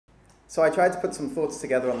So I tried to put some thoughts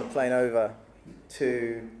together on the plane over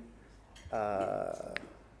to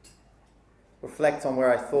reflect on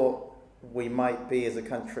where I thought we might be as a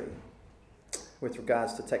country with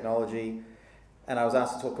regards to technology, and I was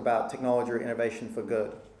asked to talk about technology or innovation for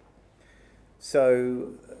good. So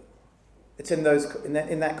it's in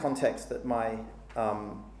that context that my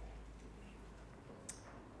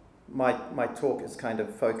talk is kind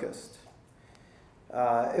of focused.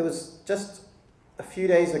 It was just a few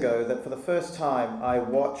days ago that for the first time I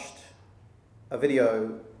watched a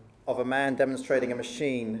video of a man demonstrating a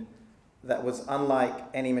machine that was unlike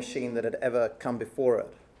any machine that had ever come before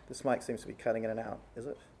it. This mic seems to be cutting in and out, is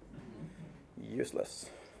it?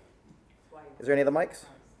 Useless. Is there any other mics?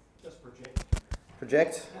 Just project.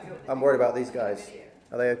 Project? I'm worried about these guys.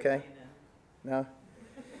 Are they okay? No?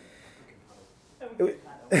 You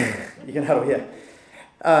can huddle, yeah.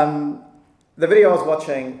 The video I was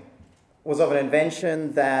watching was of an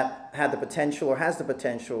invention that had the potential, or has the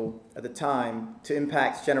potential at the time, to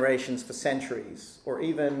impact generations for centuries, or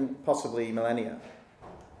even possibly millennia.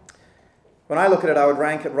 When I look at it, I would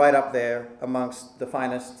rank it right up there amongst the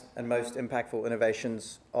finest and most impactful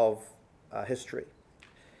innovations of history.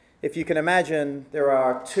 If you can imagine, there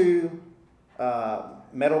are two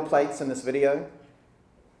metal plates in this video,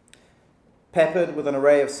 peppered with an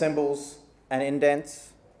array of symbols and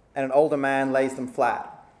indents, and an older man lays them flat.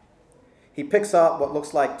 He picks up what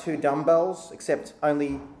looks like two dumbbells, except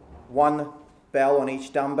only one bell on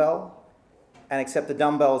each dumbbell, and except the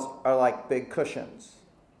dumbbells are like big cushions.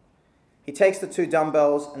 He takes the two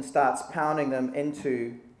dumbbells and starts pounding them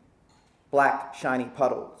into black, shiny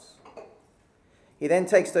puddles. He then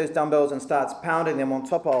takes those dumbbells and starts pounding them on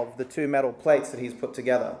top of the two metal plates that he's put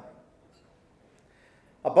together.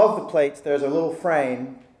 Above the plates, there's a little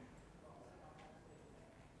frame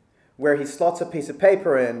where he slots a piece of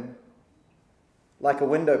paper in, like a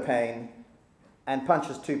window pane, and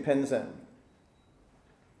punches two pins in.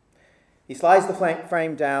 He slides the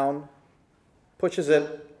frame down, pushes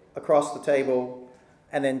it across the table,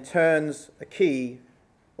 and then turns a key,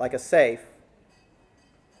 like a safe,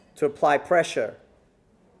 to apply pressure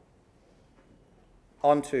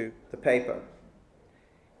onto the paper.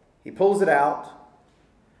 He pulls it out,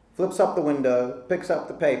 flips up the window, picks up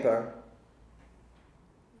the paper,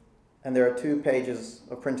 and there are 2 pages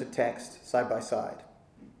of printed text side by side.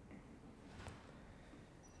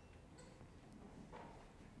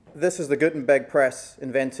 This is the Gutenberg press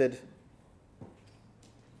invented.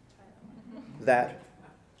 That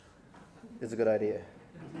is a good idea.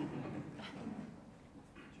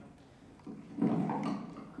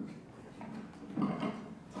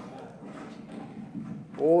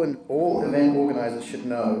 All event organizers should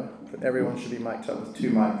know that everyone should be mic'd up with 2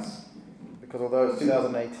 mics. Because although it's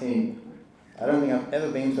 2018, I don't think I've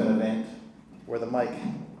ever been to an event where the mic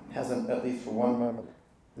hasn't, at least for one moment,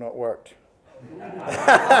 not worked.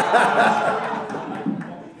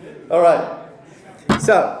 All right.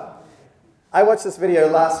 So, I watched this video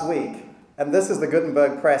last week, and this is the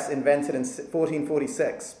Gutenberg press invented in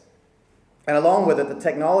 1446. And along with it, the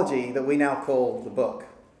technology that we now call the book.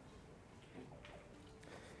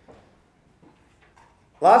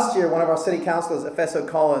 Last year, one of our city councillors, Efeso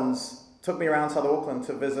Collins, took me around South Auckland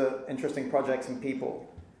to visit interesting projects and people.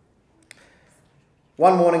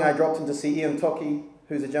 One morning I dropped in to see Ian Toki,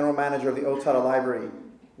 who's the general manager of the Otara Library,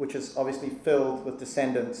 which is obviously filled with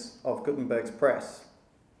descendants of Gutenberg's press.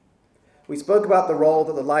 We spoke about the role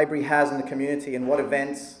that the library has in the community and what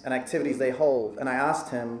events and activities they hold, and I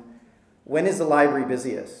asked him, when is the library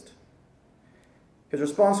busiest? His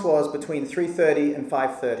response was between 3:30 and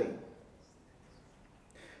 5:30.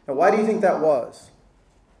 Now, why do you think that was?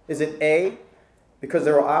 Is it A, because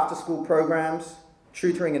there are after-school programs,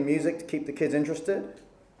 tutoring and music to keep the kids interested?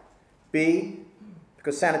 B,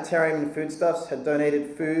 because Sanitarium and Foodstuffs had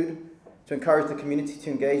donated food to encourage the community to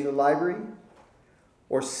engage with the library?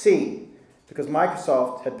 Or C, because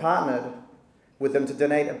Microsoft had partnered with them to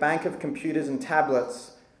donate a bank of computers and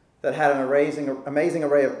tablets that had an amazing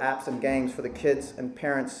array of apps and games for the kids and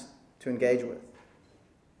parents to engage with?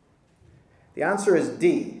 The answer is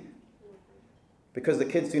D, because the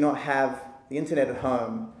kids do not have the internet at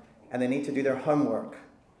home and they need to do their homework,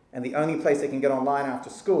 and the only place they can get online after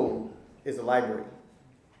school is the library.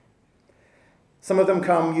 Some of them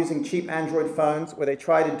come using cheap Android phones where they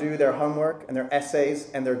try to do their homework and their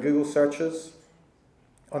essays and their Google searches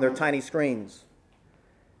on their tiny screens.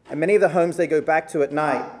 And many of the homes they go back to at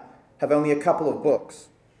night have only a couple of books.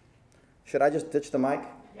 Should I just ditch the mic?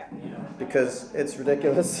 Yeah. Because it's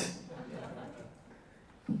ridiculous.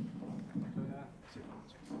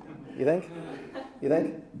 You think? You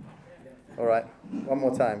think? All right, one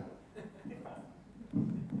more time.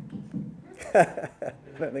 I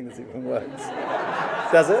don't think this even works.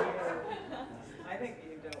 Does it? I think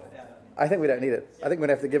you do it without it. I think we don't need it. I think we're going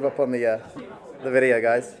to have to give up on the video,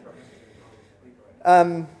 guys.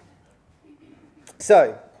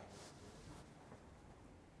 So,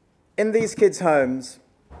 in these kids' homes,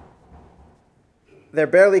 they're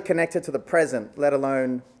barely connected to the present, let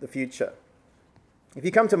alone the future. If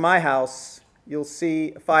you come to my house, you'll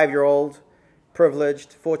see a 5-year-old,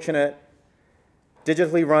 privileged, fortunate,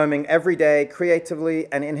 digitally roaming every day, creatively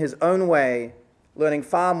and in his own way, learning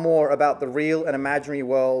far more about the real and imaginary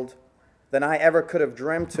world than I ever could have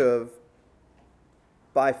dreamt of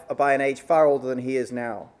by an age far older than he is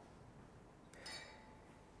now.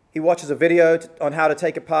 He watches a video on how to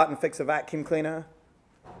take apart and fix a vacuum cleaner.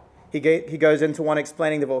 He goes into one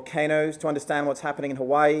explaining the volcanoes to understand what's happening in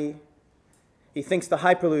Hawaii. He thinks the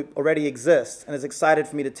Hyperloop already exists and is excited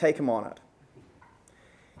for me to take him on it.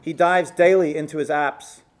 He dives daily into his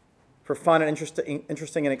apps for fun and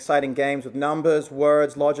interesting and exciting games with numbers,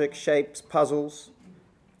 words, logic, shapes, puzzles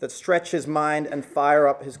that stretch his mind and fire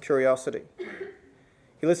up his curiosity.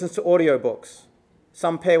 He listens to audiobooks.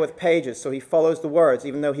 Some pair with pages, so he follows the words,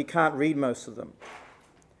 even though he can't read most of them.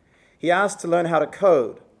 He asks to learn how to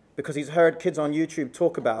code because he's heard kids on YouTube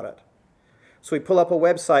talk about it. So we pull up a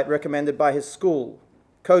website recommended by his school,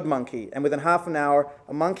 Code Monkey, and within half an hour,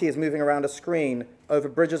 a monkey is moving around a screen over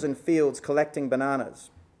bridges and fields collecting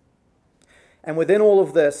bananas. And within all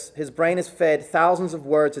of this, his brain is fed thousands of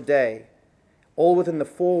words a day, all within the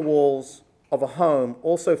 4 walls of a home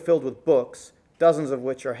also filled with books, dozens of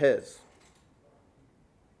which are his.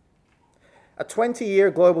 A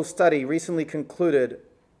 20-year global study recently concluded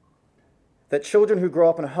that children who grow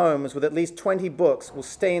up in homes with at least 20 books will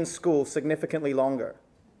stay in school significantly longer.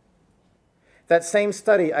 That same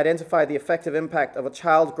study identified the effective impact of a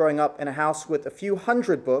child growing up in a house with a few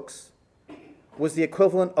hundred books was the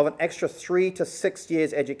equivalent of an extra 3 to 6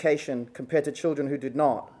 years education compared to children who did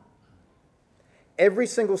not. Every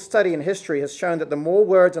single study in history has shown that the more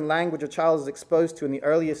words and language a child is exposed to in the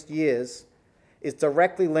earliest years is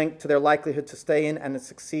directly linked to their likelihood to stay in and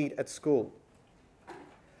succeed at school.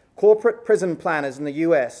 Corporate prison planners in the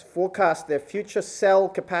US forecast their future cell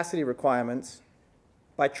capacity requirements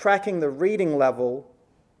by tracking the reading level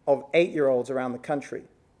of 8-year-olds around the country,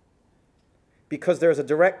 because there is a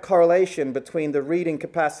direct correlation between the reading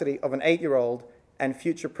capacity of an 8-year-old and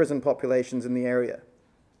future prison populations in the area.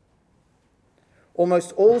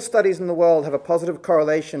 Almost all studies in the world have a positive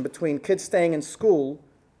correlation between kids staying in school,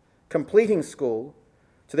 completing school,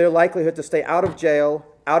 to their likelihood to stay out of jail,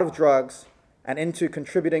 out of drugs, and into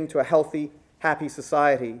contributing to a healthy, happy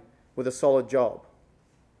society with a solid job.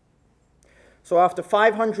 So after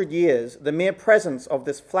 500 years, the mere presence of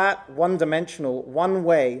this flat, one-dimensional,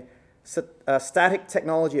 one-way, static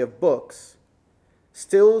technology of books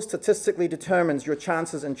still statistically determines your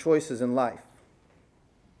chances and choices in life.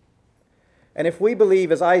 And if we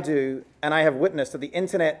believe, as I do, and I have witnessed, that the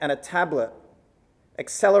internet and a tablet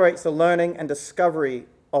accelerates the learning and discovery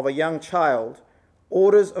of a young child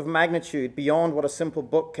orders of magnitude beyond what a simple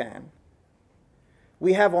book can,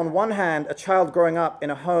 we have on one hand a child growing up in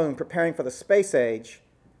a home preparing for the space age,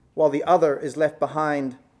 while the other is left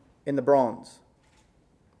behind in the bronze.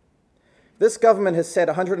 This government has said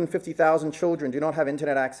 150,000 children do not have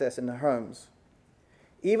internet access in their homes.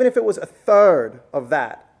 Even if it was a third of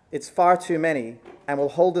that, it's far too many and will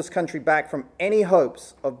hold this country back from any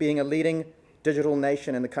hopes of being a leading digital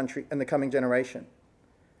nation in the coming generation.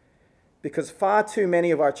 Because far too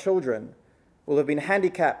many of our children will have been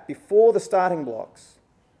handicapped before the starting blocks,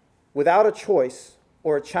 without a choice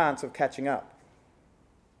or a chance of catching up.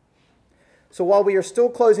 So while we are still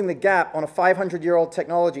closing the gap on a 500-year-old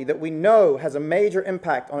technology that we know has a major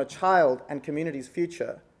impact on a child and community's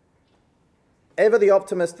future, ever the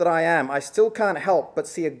optimist that I am, I still can't help but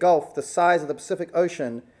see a gulf the size of the Pacific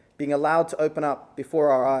Ocean being allowed to open up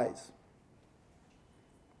before our eyes.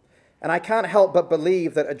 And I can't help but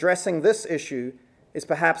believe that addressing this issue is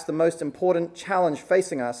perhaps the most important challenge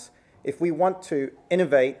facing us if we want to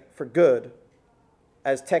innovate for good,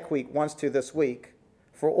 as Tech Week wants to this week,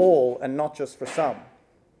 for all and not just for some.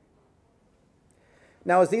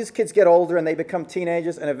 Now, as these kids get older and they become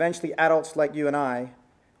teenagers and eventually adults like you and I,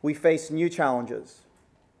 we face new challenges.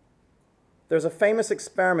 There's a famous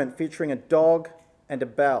experiment featuring a dog and a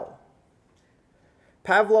bell.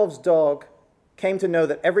 Pavlov's dog came to know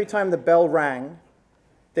that every time the bell rang,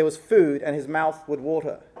 there was food and his mouth would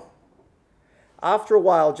water. After a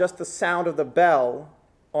while, just the sound of the bell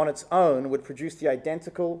on its own would produce the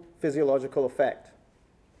identical physiological effect.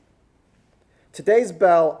 Today's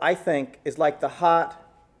bell, I think, is like the heart,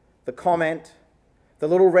 the comment, the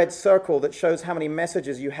little red circle that shows how many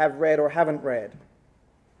messages you have read or haven't read.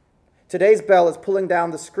 Today's bell is pulling down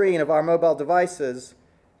the screen of our mobile devices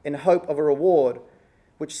in hope of a reward,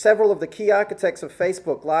 which several of the key architects of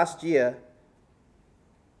Facebook last year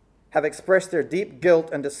have expressed their deep guilt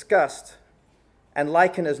and disgust and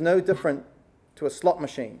liken as no different to a slot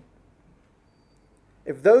machine.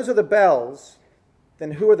 If those are the bells,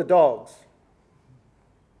 then who are the dogs?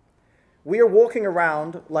 We are walking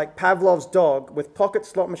around like Pavlov's dog with pocket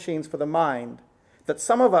slot machines for the mind that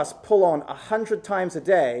some of us pull on 100 times a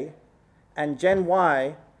day, and Gen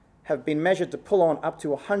Y have been measured to pull on up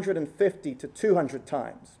to 150 to 200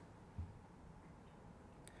 times.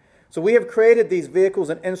 So we have created these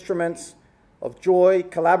vehicles and instruments of joy,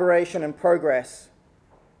 collaboration, and progress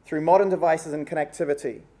through modern devices and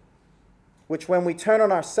connectivity, which when we turn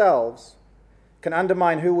on ourselves, can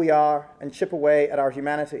undermine who we are and chip away at our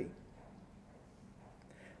humanity.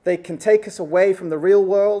 They can take us away from the real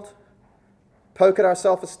world, poke at our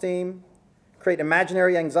self-esteem, create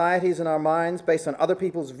imaginary anxieties in our minds based on other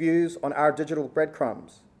people's views on our digital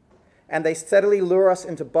breadcrumbs. And they steadily lure us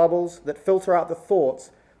into bubbles that filter out the thoughts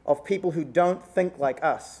of people who don't think like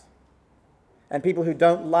us, and people who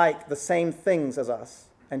don't like the same things as us,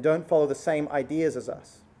 and don't follow the same ideas as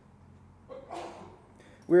us.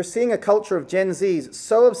 We're seeing a culture of Gen Zs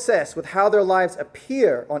so obsessed with how their lives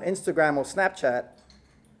appear on Instagram or Snapchat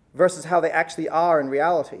versus how they actually are in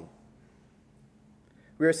reality.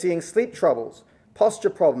 We are seeing sleep troubles, posture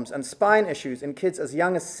problems, and spine issues in kids as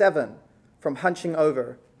young as 7 from hunching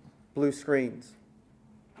over blue screens.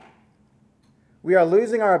 We are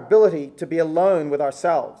losing our ability to be alone with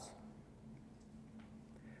ourselves.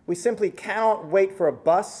 We simply cannot wait for a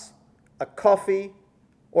bus, a coffee,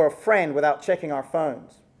 or a friend without checking our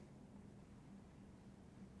phones.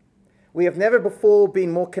 We have never before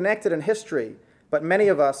been more connected in history, but many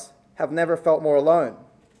of us have never felt more alone.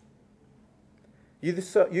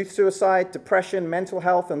 Youth suicide, depression, mental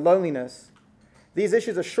health, and loneliness, these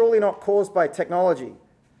issues are surely not caused by technology,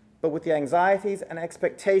 but with the anxieties and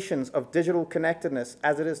expectations of digital connectedness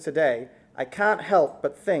as it is today, I can't help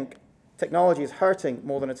but think technology is hurting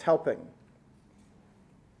more than it's helping.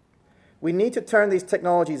 We need to turn these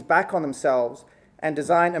technologies back on themselves and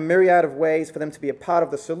design a myriad of ways for them to be a part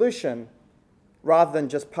of the solution rather than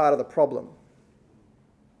just part of the problem.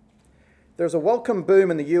 There's a welcome boom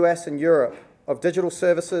in the US and Europe of digital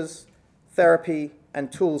services, therapy,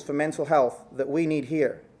 and tools for mental health that we need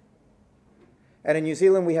here. And in New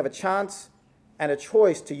Zealand, we have a chance and a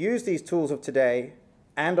choice to use these tools of today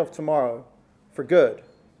and of tomorrow for good.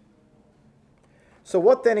 So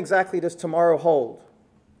what then exactly does tomorrow hold?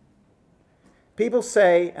 People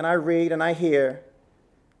say, and I read and I hear,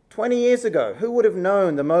 20 years ago, who would have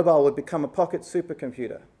known the mobile would become a pocket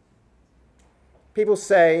supercomputer? People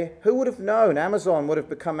say, who would have known Amazon would have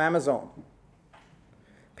become Amazon?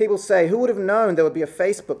 People say, who would have known there would be a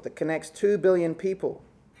Facebook that connects 2 billion people?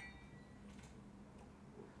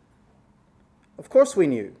 Of course we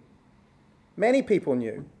knew. Many people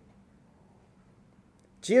knew.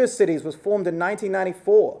 GeoCities was formed in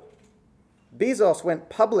 1994. Bezos went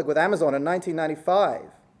public with Amazon in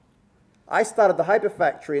 1995. I started the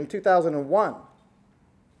Hyperfactory in 2001.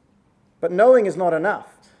 But knowing is not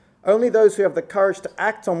enough. Only those who have the courage to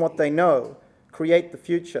act on what they know create the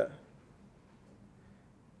future.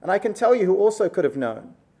 And I can tell you who also could have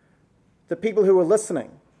known. The people who were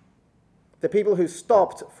listening. The people who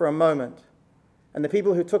stopped for a moment. And the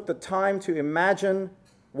people who took the time to imagine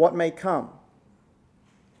what may come.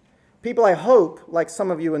 People, I hope, like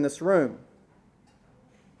some of you in this room.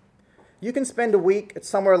 You can spend a week at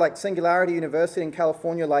somewhere like Singularity University in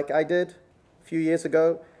California like I did a few years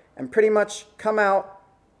ago and pretty much come out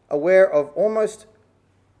aware of almost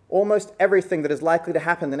everything that is likely to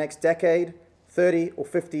happen the next decade, 30 or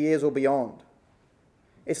 50 years or beyond.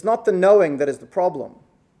 It's not the knowing that is the problem.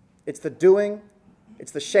 It's the doing,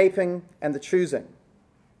 it's the shaping, and the choosing.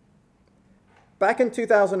 Back in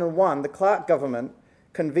 2001, the Clark government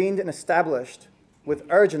convened and established with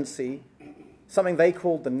urgency something they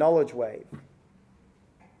called the knowledge wave.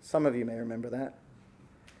 Some of you may remember that.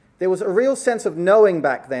 There was a real sense of knowing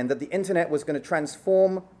back then that the internet was going to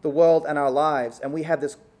transform the world and our lives, and we had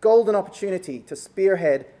this golden opportunity to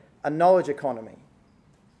spearhead a knowledge economy.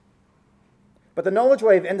 But the knowledge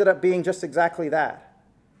wave ended up being just exactly that.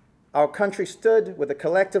 Our country stood with a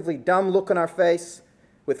collectively dumb look on our face,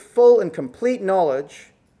 with full and complete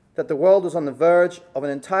knowledge that the world was on the verge of an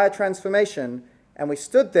entire transformation, and we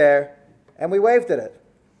stood there and we waved at it.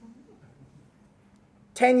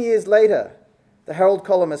 10 years later, the Herald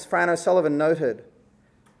columnist Fran O'Sullivan noted,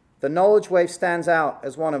 the knowledge wave stands out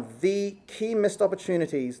as one of the key missed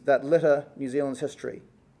opportunities that litter New Zealand's history.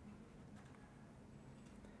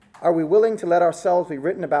 Are we willing to let ourselves be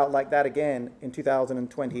written about like that again in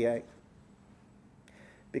 2028?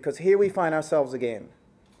 Because here we find ourselves again,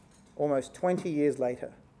 almost 20 years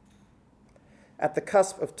later, at the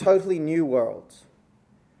cusp of totally new worlds.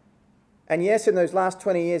 And yes, in those last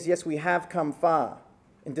 20 years, yes, we have come far,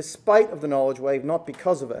 in despite of the knowledge wave, not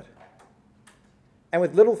because of it. And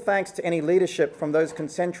with little thanks to any leadership from those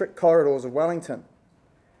concentric corridors of Wellington,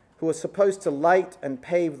 who are supposed to light and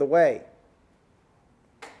pave the way.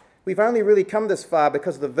 We've only really come this far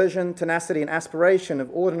because of the vision, tenacity, and aspiration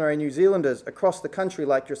of ordinary New Zealanders across the country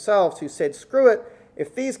like yourselves who said, screw it,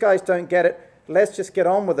 if these guys don't get it, let's just get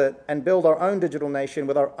on with it and build our own digital nation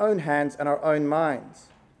with our own hands and our own minds.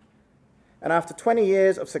 And after 20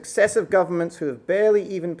 years of successive governments who have barely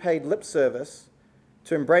even paid lip service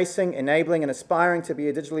to embracing, enabling, and aspiring to be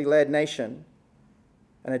a digitally led nation,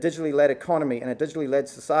 and a digitally led economy, and a digitally led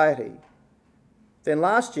society, then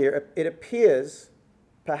last year it appears,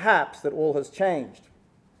 perhaps, that all has changed.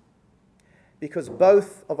 Because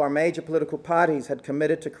both of our major political parties had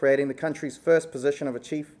committed to creating the country's first position of a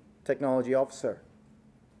chief technology officer.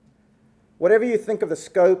 Whatever you think of the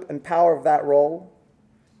scope and power of that role,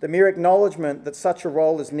 the mere acknowledgement that such a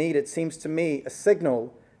role is needed seems to me a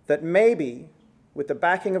signal that maybe, with the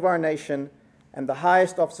backing of our nation and the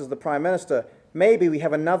highest officers of the Prime Minister, maybe we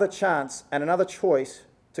have another chance and another choice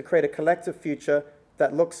to create a collective future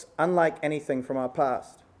that looks unlike anything from our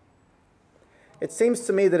past. It seems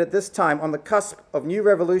to me that at this time, on the cusp of new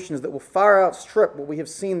revolutions that will far outstrip what we have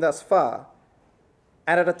seen thus far,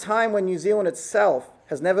 and at a time when New Zealand itself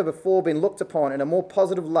has never before been looked upon in a more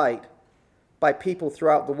positive light by people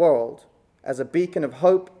throughout the world, as a beacon of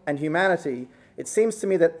hope and humanity, it seems to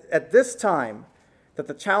me that at this time, that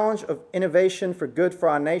the challenge of innovation for good for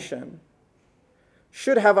our nation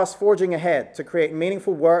should have us forging ahead to create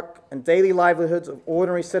meaningful work and daily livelihoods of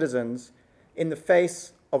ordinary citizens in the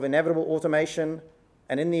face of inevitable automation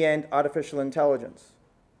and, in the end, artificial intelligence.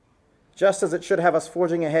 Just as it should have us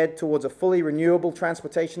forging ahead towards a fully renewable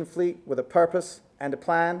transportation fleet with a purpose and a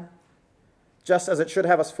plan, just as it should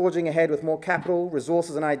have us forging ahead with more capital,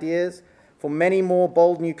 resources, and ideas for many more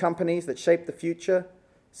bold new companies that shape the future,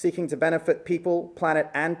 seeking to benefit people, planet,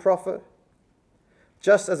 and profit.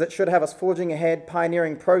 Just as it should have us forging ahead,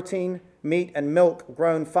 pioneering protein, meat, and milk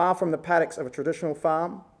grown far from the paddocks of a traditional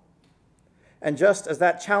farm. And just as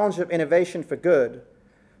that challenge of innovation for good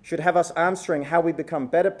should have us answering how we become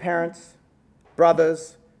better parents,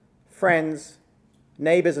 brothers, friends,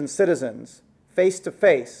 neighbors, and citizens, face to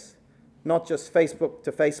face, not just Facebook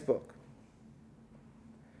to Facebook.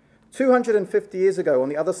 250 years ago, on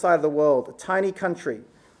the other side of the world, a tiny country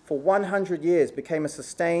for 100 years became a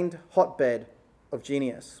sustained hotbed of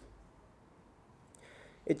genius.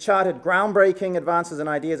 It charted groundbreaking advances in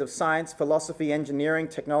ideas of science, philosophy, engineering,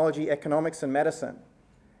 technology, economics, and medicine,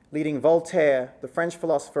 leading Voltaire, the French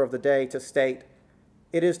philosopher of the day, to state,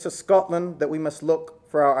 "It is to Scotland that we must look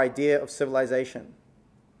for our idea of civilization."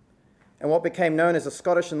 And what became known as the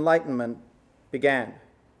Scottish Enlightenment began.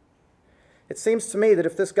 It seems to me that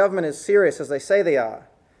if this government is serious as they say they are,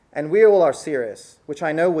 and we all are serious, which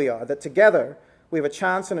I know we are, that together we have a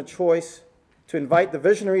chance and a choice to invite the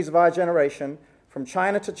visionaries of our generation, from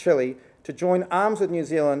China to Chile, to join arms with New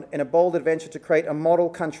Zealand in a bold adventure to create a model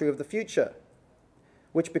country of the future,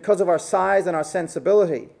 which, because of our size and our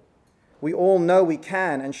sensibility, we all know we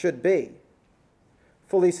can and should be.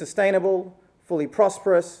 Fully sustainable, fully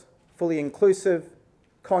prosperous, fully inclusive,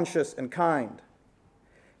 conscious, and kind.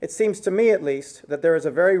 It seems to me, at least, that there is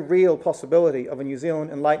a very real possibility of a New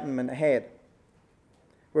Zealand Enlightenment ahead,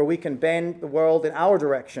 where we can bend the world in our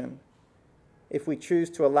direction if we choose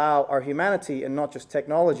to allow our humanity and not just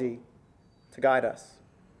technology to guide us.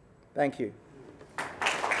 Thank you.